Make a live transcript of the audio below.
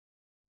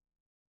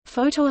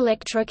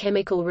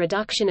Photoelectrochemical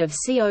reduction of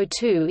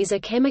CO2 is a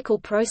chemical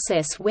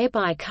process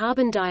whereby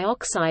carbon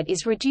dioxide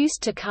is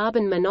reduced to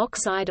carbon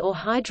monoxide or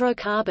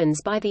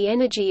hydrocarbons by the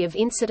energy of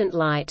incident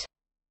light.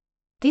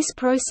 This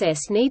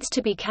process needs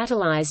to be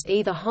catalyzed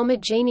either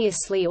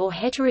homogeneously or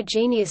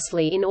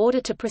heterogeneously in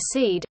order to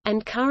proceed,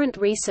 and current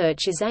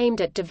research is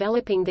aimed at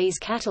developing these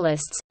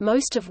catalysts,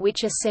 most of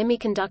which are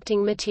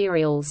semiconducting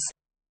materials.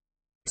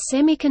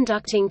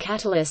 Semiconducting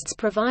catalysts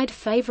provide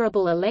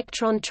favorable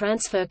electron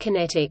transfer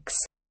kinetics.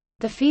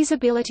 The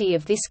feasibility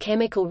of this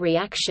chemical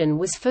reaction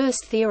was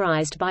first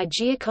theorized by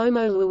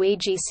Giacomo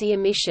Luigi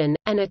Ciamiscion,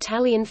 an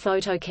Italian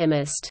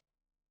photochemist.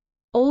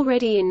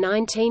 Already in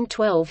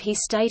 1912 he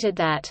stated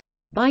that,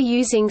 "By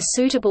using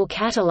suitable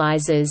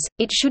catalyzers,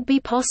 it should be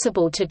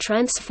possible to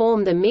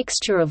transform the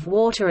mixture of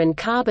water and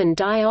carbon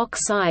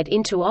dioxide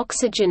into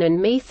oxygen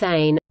and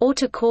methane, or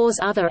to cause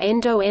other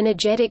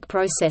endo-energetic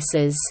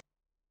processes."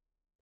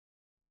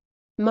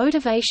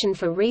 Motivation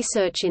for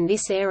research in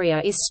this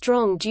area is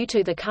strong due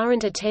to the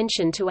current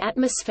attention to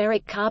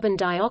atmospheric carbon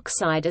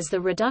dioxide, as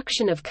the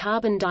reduction of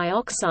carbon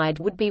dioxide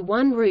would be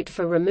one route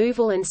for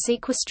removal and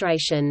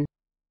sequestration.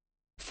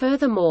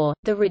 Furthermore,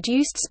 the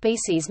reduced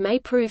species may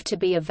prove to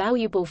be a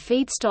valuable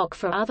feedstock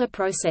for other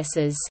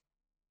processes.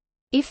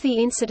 If the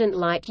incident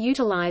light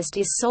utilized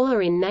is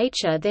solar in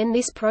nature, then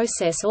this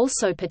process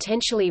also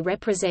potentially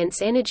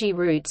represents energy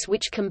routes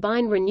which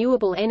combine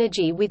renewable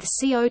energy with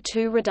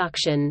CO2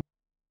 reduction.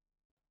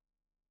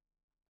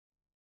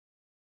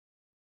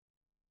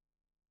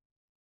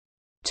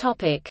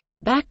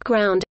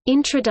 Background,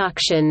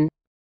 introduction.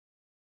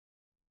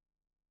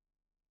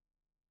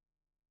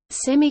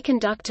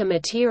 Semiconductor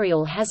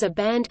material has a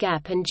band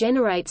gap and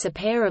generates a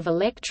pair of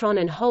electron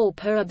and hole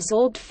per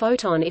absorbed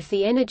photon if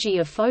the energy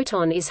of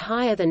photon is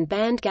higher than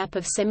band gap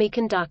of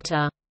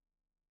semiconductor.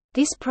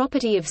 This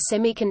property of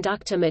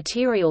semiconductor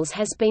materials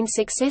has been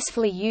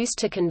successfully used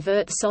to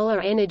convert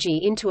solar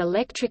energy into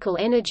electrical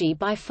energy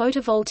by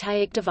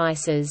photovoltaic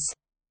devices.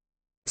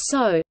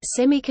 So,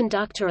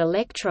 semiconductor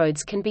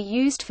electrodes can be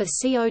used for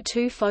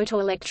CO2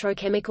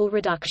 photoelectrochemical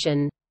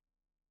reduction.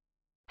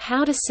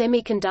 How do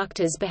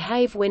semiconductors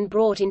behave when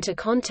brought into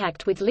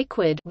contact with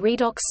liquid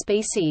redox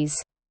species?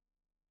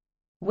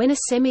 When a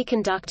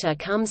semiconductor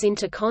comes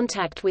into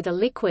contact with a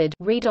liquid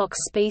redox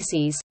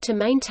species, to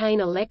maintain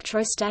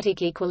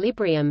electrostatic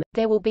equilibrium,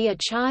 there will be a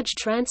charge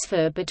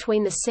transfer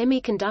between the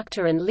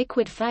semiconductor and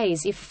liquid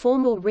phase if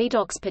formal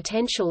redox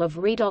potential of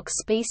redox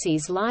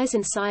species lies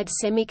inside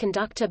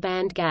semiconductor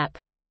band gap.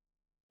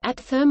 At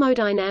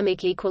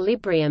thermodynamic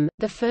equilibrium,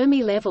 the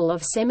Fermi level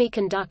of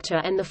semiconductor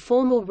and the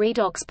formal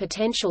redox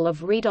potential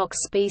of redox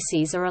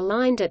species are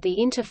aligned at the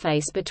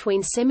interface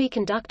between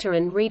semiconductor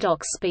and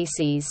redox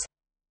species.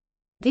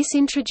 This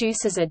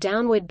introduces a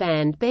downward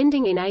band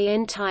bending in a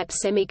N-type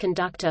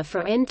semiconductor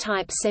for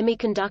N-type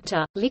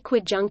semiconductor,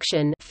 liquid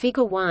junction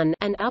Figure 1,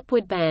 and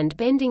upward band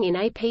bending in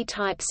a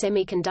P-type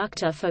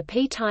semiconductor for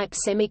P-type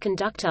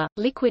semiconductor,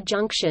 liquid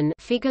junction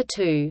Figure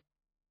 2.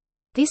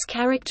 This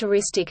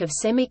characteristic of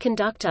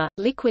semiconductor,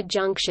 liquid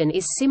junction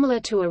is similar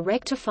to a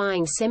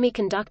rectifying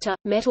semiconductor,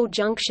 metal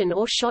junction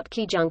or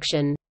Schottky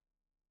junction.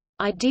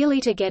 Ideally,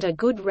 to get a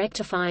good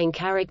rectifying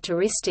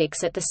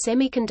characteristics at the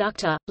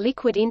semiconductor,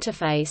 liquid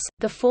interface,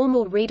 the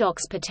formal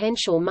redox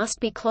potential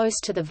must be close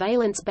to the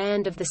valence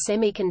band of the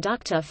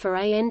semiconductor for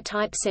a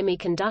N-type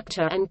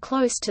semiconductor and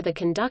close to the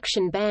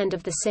conduction band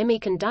of the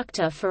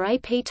semiconductor for a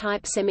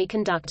P-type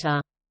semiconductor.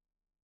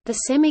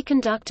 The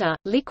semiconductor,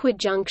 liquid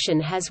junction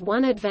has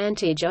one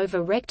advantage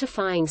over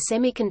rectifying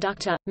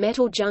semiconductor,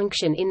 metal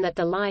junction in that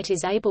the light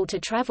is able to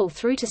travel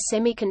through to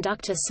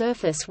semiconductor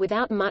surface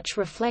without much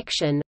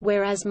reflection,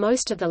 whereas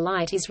most of the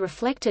light is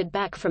reflected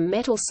back from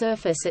metal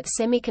surface at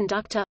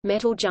semiconductor,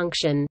 metal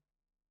junction.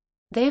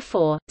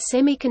 Therefore,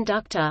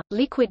 semiconductor,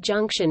 liquid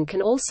junction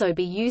can also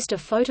be used to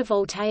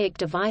photovoltaic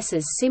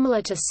devices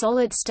similar to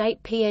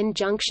solid-state p-N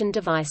junction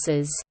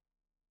devices.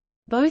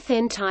 Both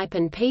N-type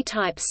and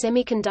P-type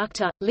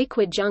semiconductor,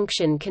 liquid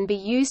junction can be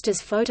used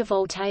as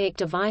photovoltaic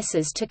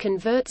devices to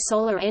convert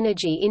solar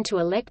energy into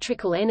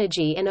electrical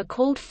energy and are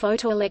called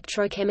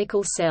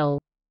photoelectrochemical cell.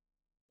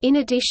 In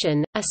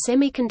addition, a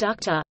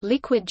semiconductor,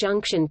 liquid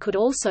junction could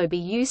also be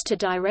used to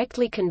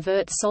directly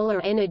convert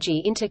solar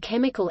energy into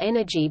chemical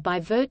energy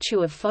by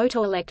virtue of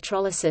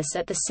photoelectrolysis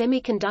at the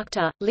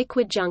semiconductor,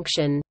 liquid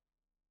junction.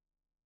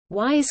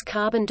 Why is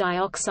carbon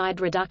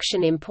dioxide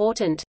reduction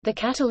important? The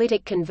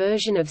catalytic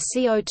conversion of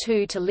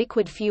CO2 to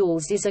liquid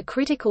fuels is a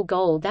critical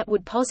goal that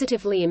would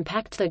positively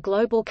impact the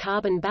global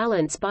carbon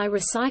balance by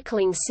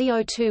recycling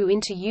CO2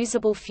 into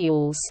usable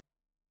fuels.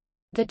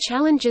 The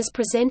challenges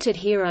presented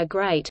here are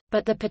great,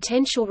 but the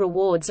potential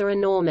rewards are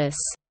enormous.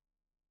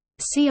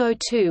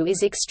 CO2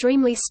 is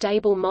extremely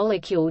stable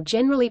molecule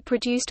generally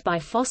produced by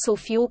fossil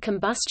fuel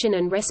combustion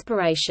and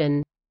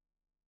respiration.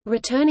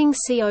 Returning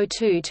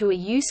CO2 to a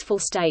useful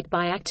state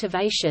by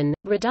activation,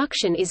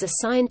 reduction is a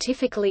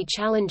scientifically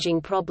challenging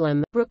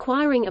problem,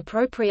 requiring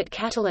appropriate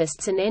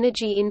catalysts and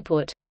energy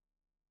input.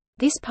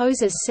 This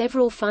poses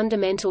several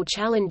fundamental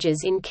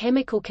challenges in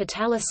chemical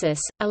catalysis,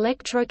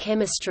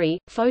 electrochemistry,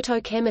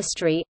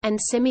 photochemistry, and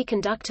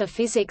semiconductor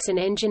physics and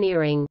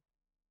engineering.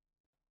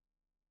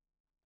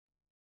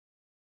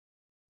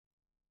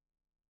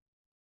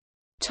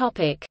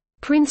 Topic: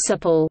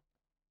 Principle.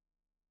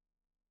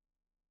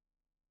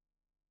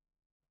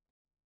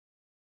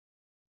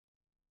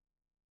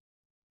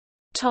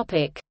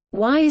 Topic: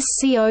 Why is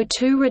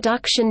CO2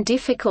 reduction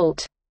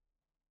difficult?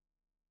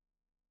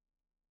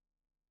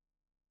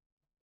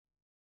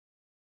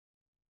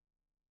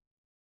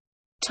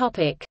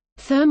 Topic: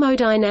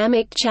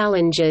 Thermodynamic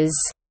challenges.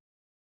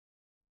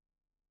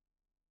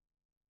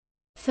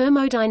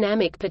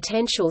 Thermodynamic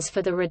potentials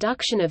for the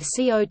reduction of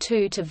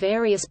CO2 to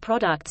various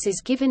products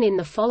is given in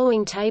the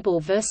following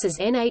table versus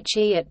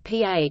NHE at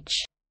pH.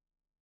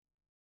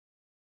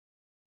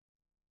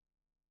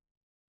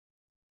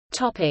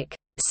 Topic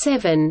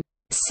 7.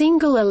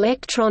 Single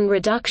electron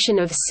reduction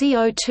of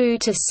CO2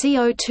 to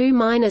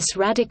CO2-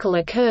 radical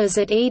occurs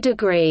at E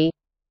degree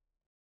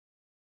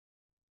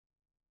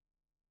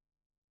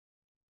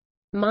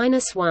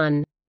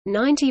 -1.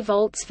 90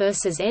 volts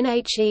versus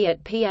NHE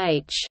at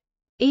pH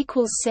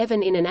equals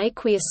 7 in an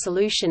aqueous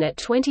solution at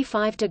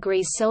 25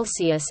 degrees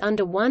Celsius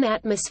under 1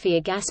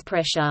 atmosphere gas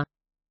pressure.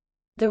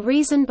 The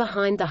reason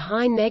behind the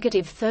high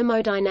negative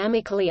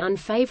thermodynamically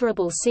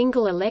unfavorable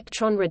single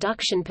electron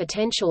reduction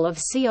potential of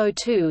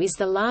CO2 is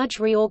the large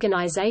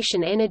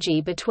reorganization energy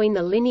between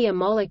the linear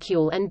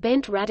molecule and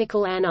bent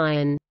radical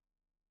anion.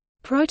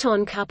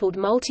 Proton-coupled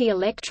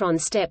multi-electron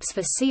steps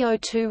for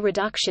CO2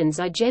 reductions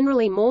are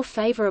generally more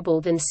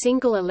favorable than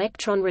single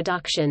electron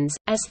reductions,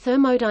 as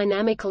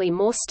thermodynamically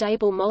more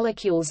stable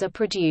molecules are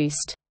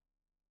produced.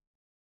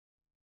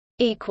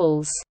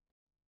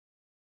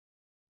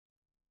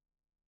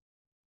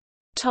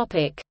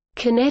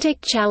 Kinetic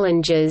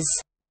challenges.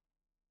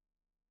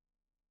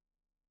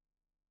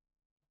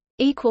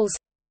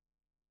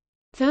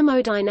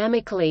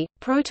 Thermodynamically,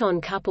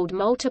 proton-coupled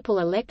multiple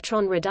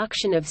electron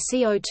reduction of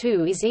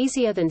CO2 is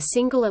easier than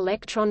single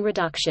electron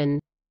reduction.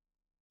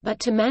 But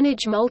to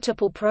manage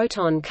multiple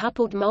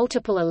proton-coupled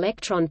multiple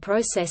electron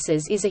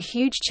processes is a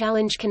huge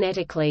challenge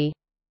kinetically.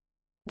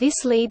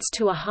 This leads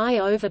to a high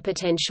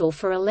overpotential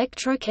for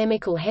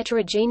electrochemical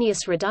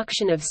heterogeneous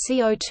reduction of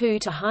CO2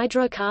 to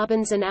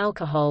hydrocarbons and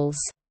alcohols.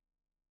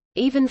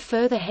 Even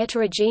further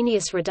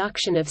heterogeneous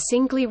reduction of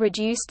singly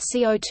reduced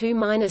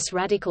CO2-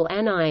 radical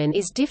anion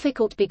is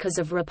difficult because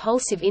of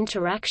repulsive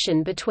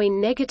interaction between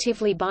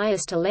negatively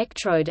biased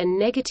electrode and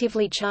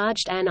negatively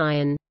charged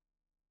anion.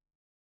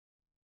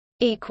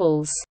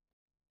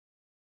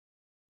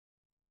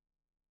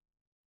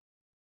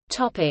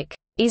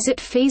 Is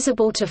it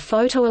feasible to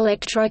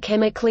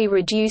photoelectrochemically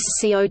reduce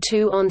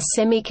CO2 on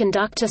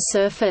semiconductor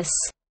surface?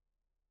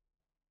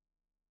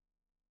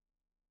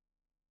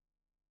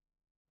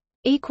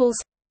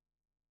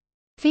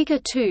 Figure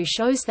 2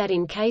 shows that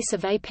in case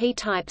of a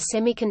p-type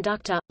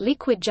semiconductor,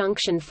 liquid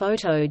junction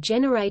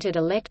photo-generated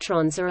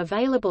electrons are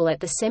available at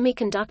the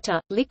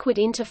semiconductor-liquid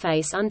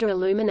interface under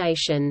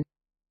illumination.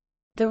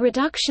 The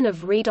reduction of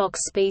redox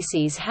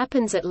species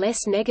happens at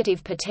less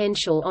negative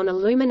potential on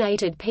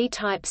illuminated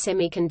p-type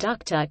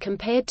semiconductor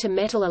compared to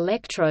metal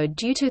electrode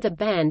due to the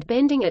band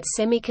bending at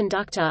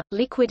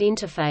semiconductor-liquid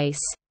interface.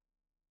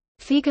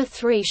 Figure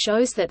 3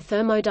 shows that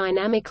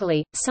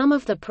thermodynamically, some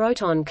of the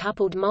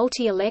proton-coupled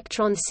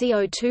multi-electron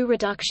CO2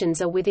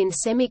 reductions are within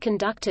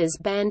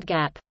semiconductors' band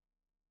gap.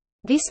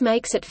 This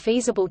makes it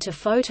feasible to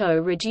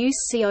photo-reduce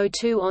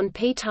CO2 on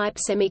p-type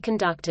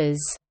semiconductors.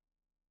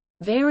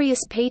 Various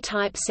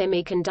p-type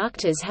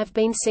semiconductors have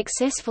been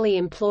successfully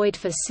employed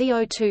for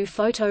CO2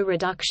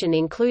 photoreduction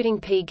including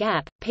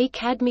p-GaP,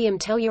 p-cadmium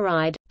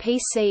telluride,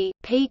 p-C,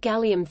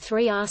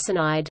 p-gallium-3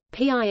 arsenide,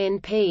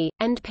 p-InP,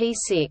 and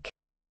p-SiC.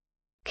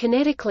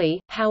 Kinetically,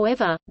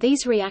 however,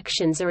 these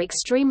reactions are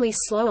extremely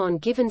slow on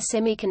given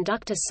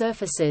semiconductor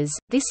surfaces.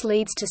 This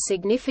leads to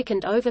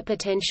significant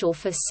overpotential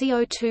for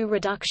CO2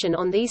 reduction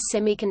on these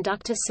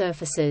semiconductor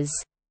surfaces.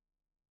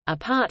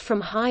 Apart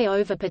from high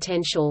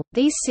overpotential,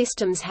 these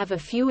systems have a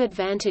few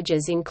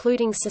advantages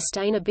including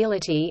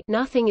sustainability,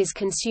 nothing is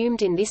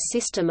consumed in this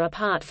system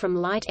apart from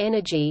light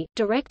energy,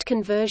 direct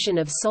conversion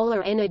of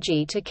solar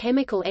energy to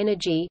chemical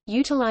energy,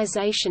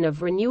 utilization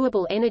of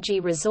renewable energy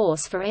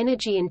resource for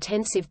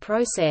energy-intensive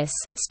process,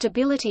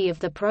 stability of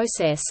the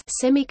process,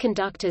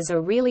 semiconductors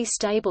are really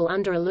stable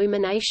under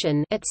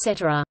illumination,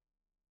 etc.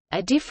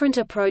 A different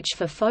approach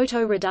for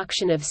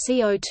photoreduction of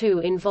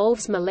CO2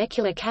 involves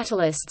molecular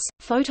catalysts,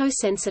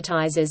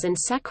 photosensitizers and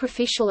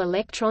sacrificial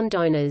electron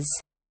donors.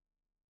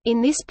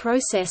 In this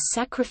process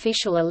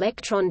sacrificial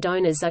electron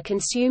donors are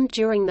consumed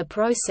during the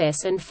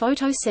process and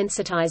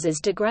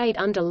photosensitizers degrade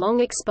under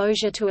long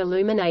exposure to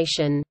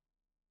illumination.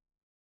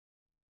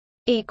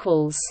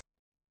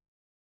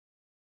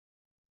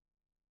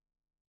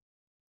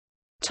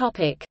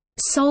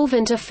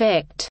 Solvent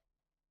effect.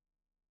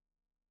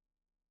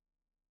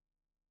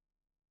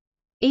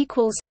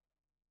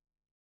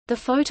 The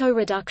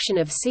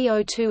photoreduction of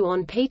CO2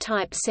 on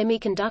p-type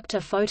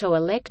semiconductor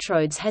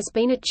photoelectrodes has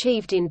been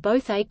achieved in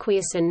both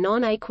aqueous and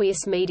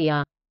non-aqueous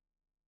media.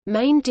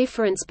 Main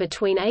difference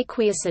between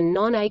aqueous and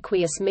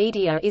non-aqueous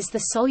media is the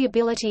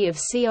solubility of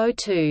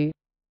CO2.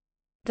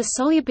 The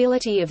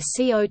solubility of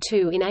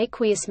CO2 in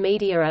aqueous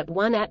media at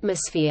 1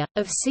 atmosphere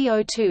of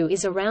CO2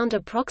 is around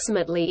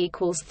approximately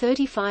equals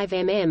 35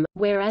 mm,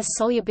 whereas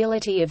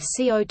solubility of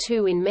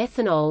CO2 in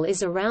methanol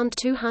is around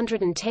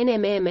 210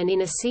 mm and in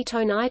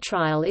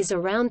acetonitrile is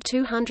around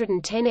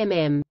 210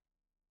 mm.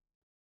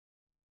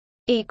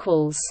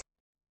 Equals.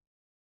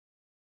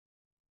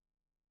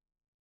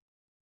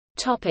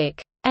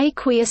 Topic: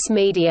 Aqueous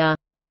media.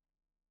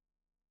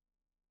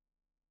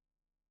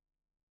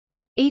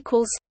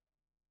 Equals.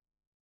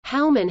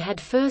 Halmann had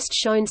first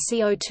shown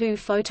CO2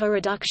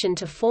 photoreduction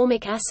to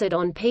formic acid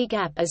on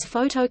p-GaP as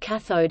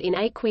photocathode in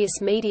aqueous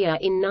media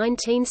in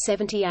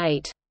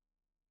 1978.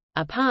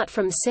 Apart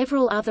from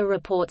several other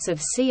reports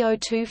of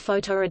CO2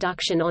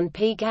 photoreduction on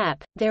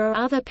p-GaP, there are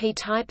other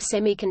p-type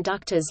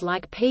semiconductors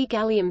like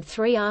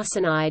p-gallium-3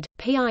 arsenide,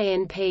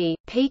 p-InP,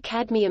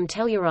 p-cadmium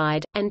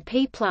telluride, and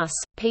p+,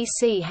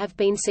 have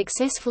been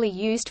successfully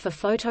used for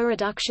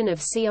photoreduction of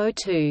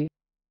CO2.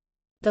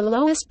 The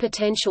lowest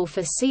potential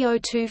for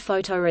CO2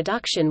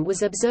 photoreduction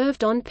was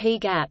observed on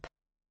p-GaP.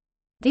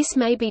 This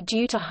may be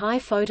due to high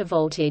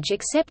photovoltage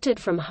accepted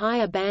from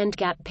higher band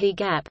gap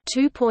p-GaP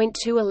 2.2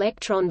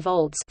 electron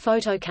volts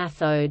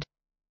photocathode.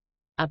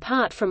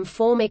 Apart from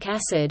formic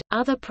acid,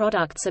 other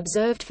products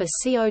observed for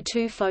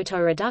CO2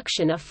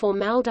 photoreduction are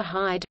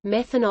formaldehyde,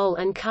 methanol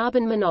and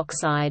carbon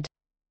monoxide.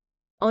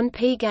 On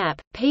p-GaP,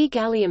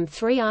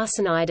 p-gallium-3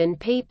 arsenide and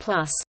p+,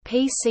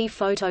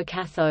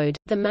 photocathode,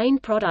 the main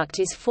product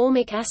is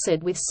formic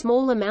acid with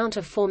small amount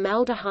of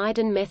formaldehyde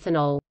and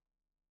methanol.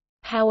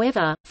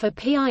 However, for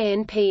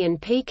p-InP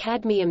and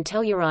p-cadmium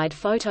telluride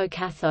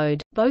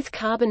photocathode, both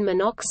carbon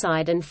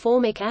monoxide and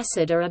formic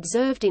acid are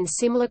observed in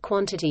similar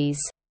quantities.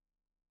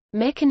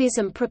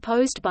 Mechanism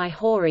proposed by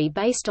Hori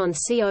based on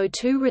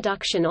CO2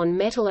 reduction on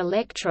metal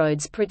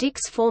electrodes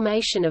predicts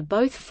formation of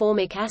both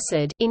formic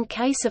acid in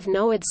case of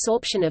no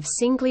adsorption of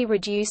singly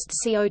reduced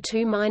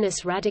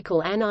CO2-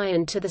 radical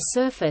anion to the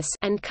surface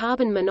and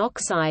carbon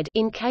monoxide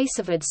in case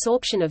of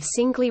adsorption of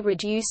singly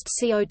reduced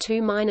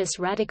CO2-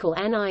 radical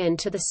anion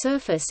to the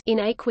surface in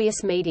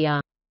aqueous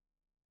media.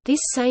 This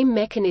same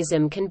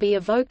mechanism can be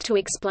evoked to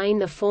explain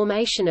the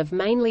formation of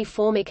mainly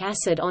formic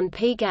acid on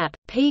p-GaP,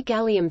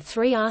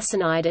 p-gallium-3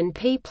 arsenide and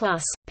p+,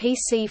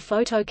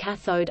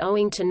 photocathode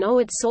owing to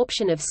no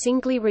adsorption of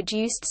singly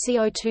reduced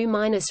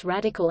CO2-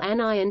 radical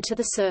anion to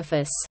the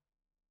surface.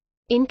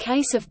 In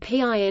case of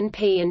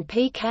p-InP and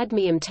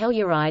p-cadmium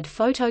telluride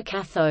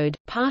photocathode,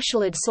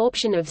 partial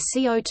adsorption of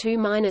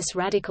CO2-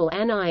 radical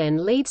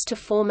anion leads to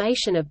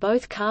formation of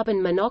both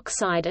carbon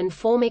monoxide and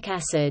formic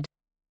acid.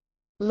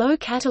 Low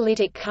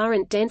catalytic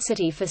current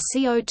density for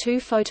CO2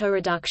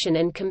 photoreduction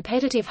and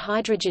competitive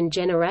hydrogen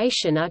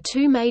generation are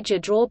two major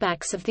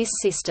drawbacks of this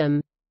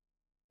system.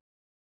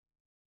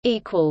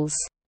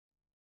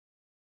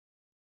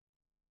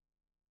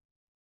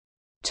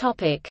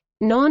 Topic: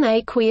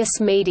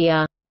 Non-aqueous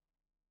media.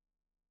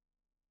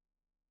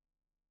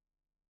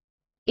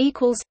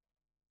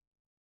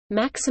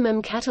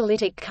 Maximum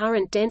catalytic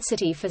current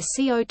density for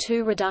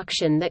CO2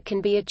 reduction that can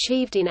be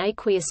achieved in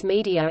aqueous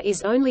media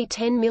is only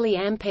 10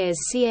 mA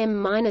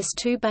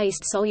cm-2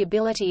 based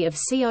solubility of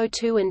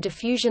CO2 and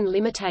diffusion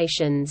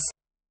limitations.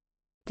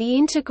 The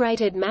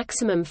integrated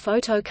maximum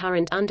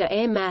photocurrent under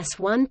air mass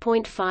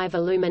 1.5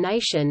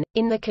 illumination,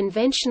 in the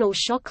conventional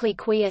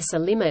Shockley-Quiescer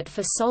limit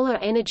for solar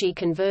energy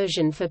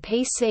conversion for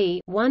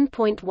Pc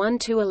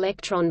 1.12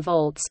 electron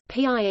volts,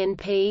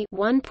 p-InP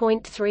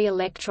 1.3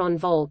 electron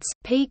volts,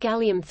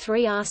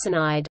 p-gallium-3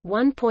 arsenide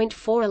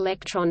 1.4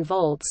 electron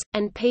volts,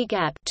 and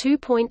p-GaP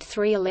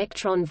 2.3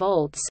 electron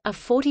volts are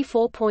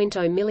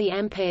 44.0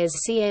 mA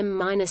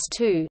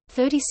cm-2,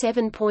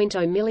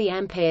 37.0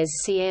 mA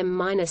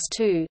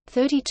cm-2,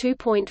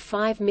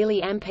 32.5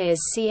 mA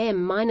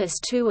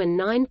cm-2 and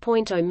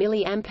 9.0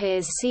 mA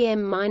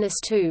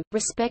cm-2,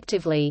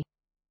 respectively.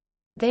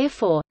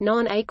 Therefore,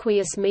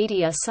 non-aqueous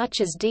media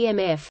such as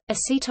DMF,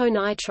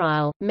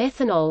 acetonitrile,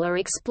 methanol are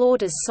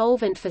explored as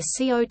solvent for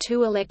CO2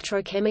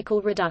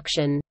 electrochemical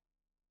reduction.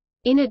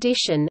 In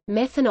addition,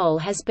 methanol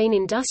has been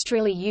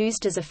industrially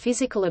used as a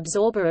physical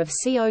absorber of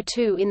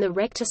CO2 in the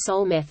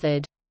Rector-Sol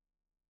method.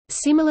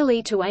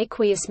 Similarly to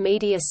aqueous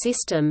media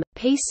system,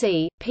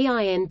 Pc,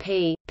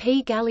 p-InP,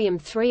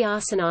 p-gallium-3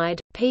 arsenide,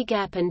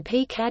 p-GaP and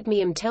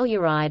p-cadmium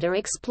telluride are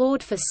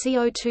explored for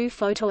CO2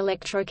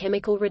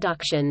 photoelectrochemical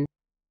reduction.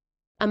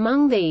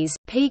 Among these,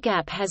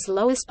 p-GaP has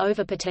lowest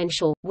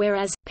overpotential,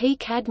 whereas,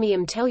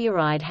 p-cadmium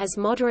telluride has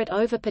moderate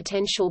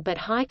overpotential but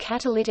high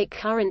catalytic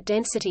current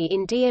density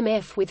in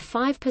DMF with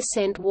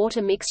 5%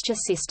 water mixture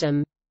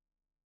system.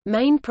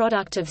 Main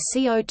product of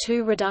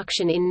CO2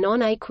 reduction in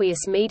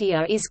non-aqueous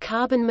media is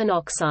carbon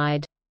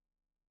monoxide.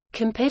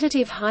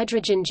 Competitive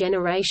hydrogen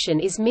generation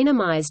is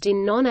minimized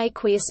in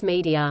non-aqueous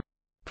media.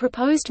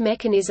 Proposed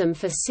mechanism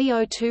for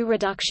CO2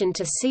 reduction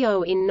to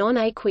CO in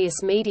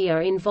non-aqueous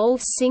media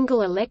involves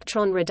single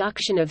electron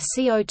reduction of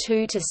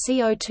CO2 to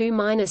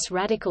CO2-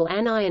 radical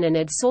anion and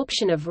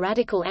adsorption of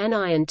radical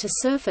anion to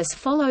surface,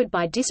 followed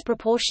by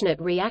disproportionate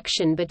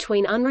reaction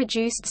between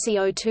unreduced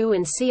CO2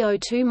 and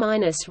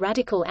CO2-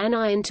 radical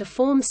anion to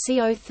form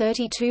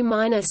CO32-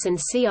 and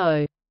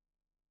CO.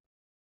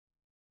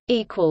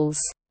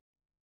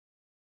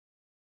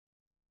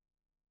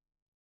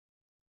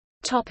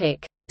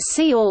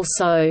 See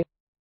also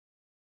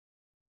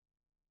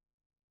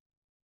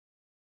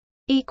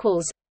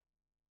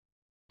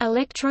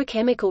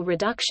Electrochemical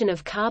reduction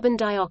of carbon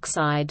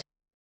dioxide.